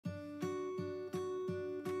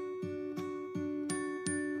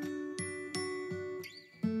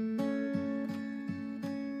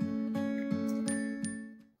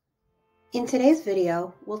In today's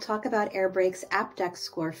video, we'll talk about Airbrake's Apdex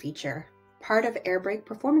Score feature, part of Airbrake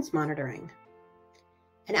Performance Monitoring.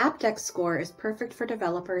 An Apdex Score is perfect for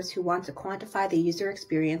developers who want to quantify the user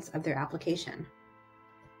experience of their application.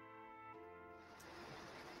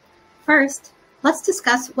 First, let's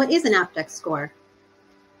discuss what is an Apdex Score.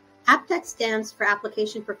 Apdex stands for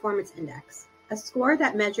Application Performance Index, a score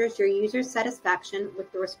that measures your user's satisfaction with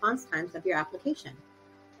the response times of your application.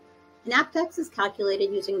 An Apdex is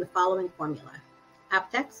calculated using the following formula.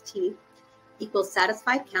 Apdex T equals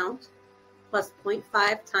satisfied count plus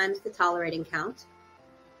 0.5 times the tolerating count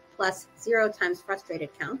plus 0 times frustrated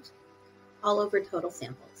count, all over total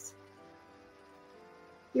samples.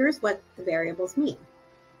 Here's what the variables mean.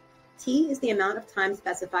 T is the amount of time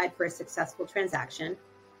specified for a successful transaction.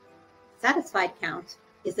 Satisfied count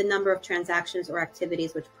is the number of transactions or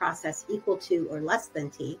activities which process equal to or less than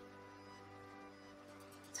T.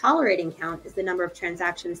 Tolerating count is the number of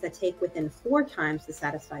transactions that take within 4 times the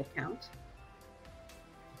satisfied count.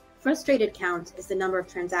 Frustrated count is the number of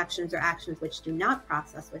transactions or actions which do not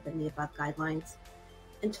process within the above guidelines.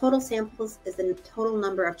 And total samples is the total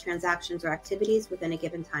number of transactions or activities within a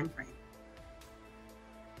given time frame.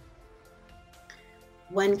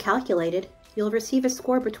 When calculated, you'll receive a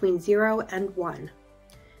score between 0 and 1.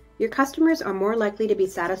 Your customers are more likely to be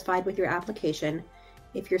satisfied with your application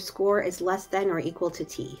if your score is less than or equal to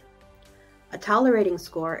T. A tolerating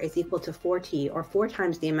score is equal to 4T, or 4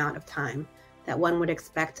 times the amount of time that one would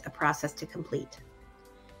expect a process to complete.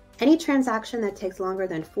 Any transaction that takes longer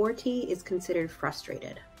than 4T is considered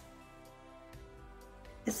frustrated.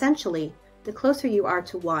 Essentially, the closer you are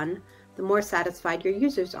to 1, the more satisfied your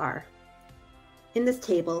users are. In this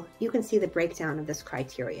table, you can see the breakdown of this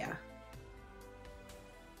criteria.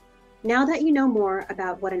 Now that you know more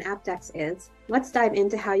about what an Apdex is, let's dive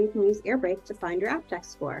into how you can use Airbrake to find your Apdex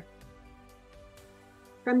score.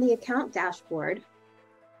 From the account dashboard,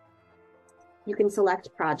 you can select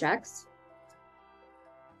projects,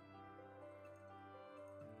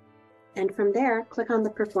 and from there, click on the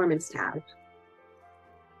Performance tab.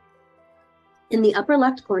 In the upper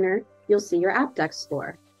left corner, you'll see your Apdex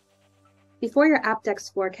score. Before your Apdex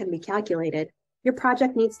score can be calculated, your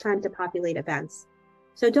project needs time to populate events.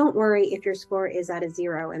 So don't worry if your score is at a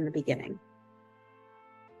 0 in the beginning.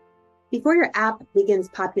 Before your app begins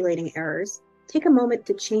populating errors, take a moment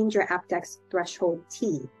to change your Apdex threshold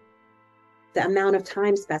T, the amount of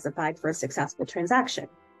time specified for a successful transaction.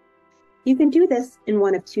 You can do this in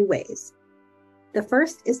one of 2 ways. The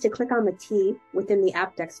first is to click on the T within the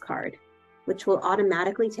Apdex card, which will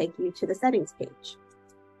automatically take you to the settings page.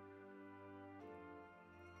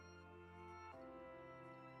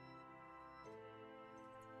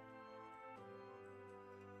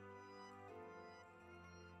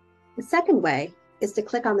 The second way is to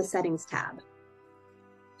click on the Settings tab.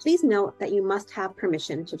 Please note that you must have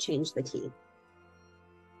permission to change the T.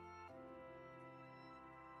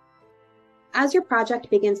 As your project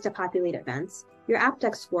begins to populate events, your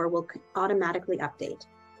Apdex score will automatically update.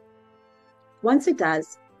 Once it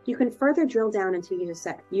does, you can further drill down into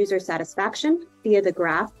user satisfaction via the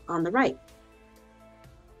graph on the right.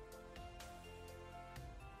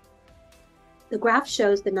 The graph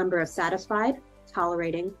shows the number of satisfied,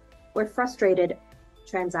 tolerating, or frustrated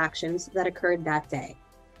transactions that occurred that day.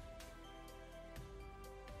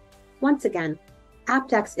 Once again,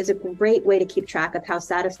 Apdex is a great way to keep track of how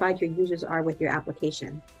satisfied your users are with your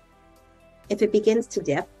application. If it begins to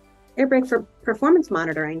dip, Airbrake Performance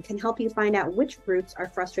Monitoring can help you find out which routes are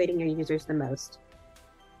frustrating your users the most.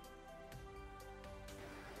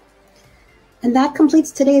 And that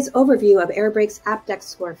completes today's overview of Airbrake's Apdex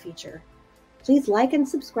Score feature. Please like and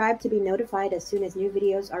subscribe to be notified as soon as new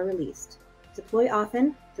videos are released. Deploy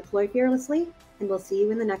often, deploy fearlessly, and we'll see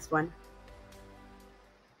you in the next one.